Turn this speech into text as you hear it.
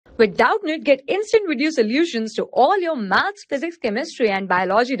With Doubtnut, get instant video solutions to all your maths, physics, chemistry, and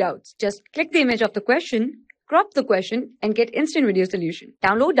biology doubts. Just click the image of the question, crop the question, and get instant video solution.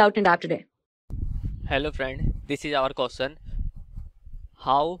 Download Doubtnut app today. Hello friend, this is our question.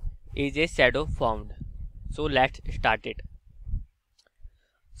 How is a shadow formed? So let's start it.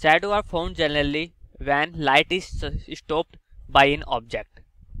 Shadows are formed generally when light is stopped by an object.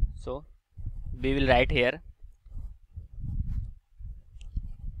 So we will write here.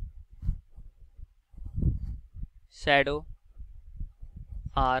 Shadows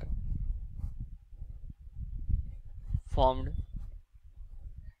are formed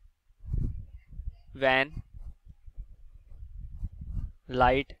when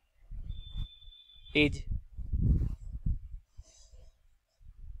light is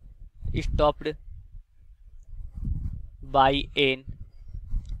stopped by an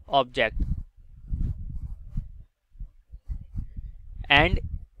object and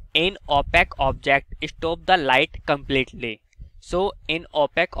an opaque object stops the light completely. So an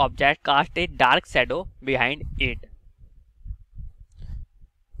opaque object casts a dark shadow behind it.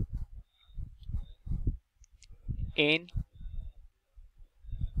 An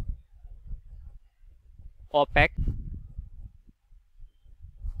opaque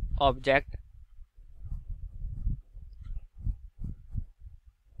object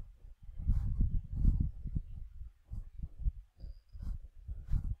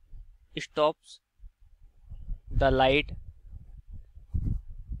stops the light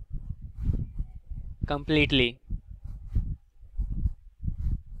completely.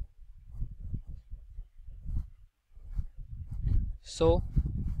 So an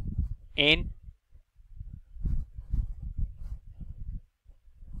opaque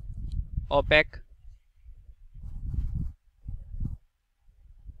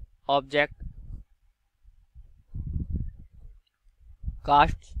object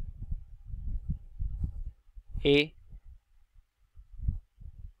casts a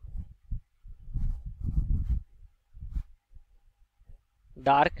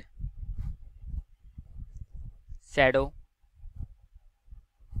dark shadow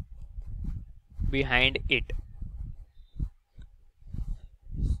behind it.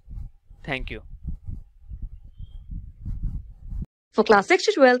 Thank you. For class 6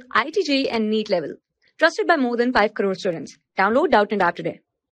 to 12, IIT JEE and NEET level. Trusted by more than 5 crore students. Download Doubtnut app today.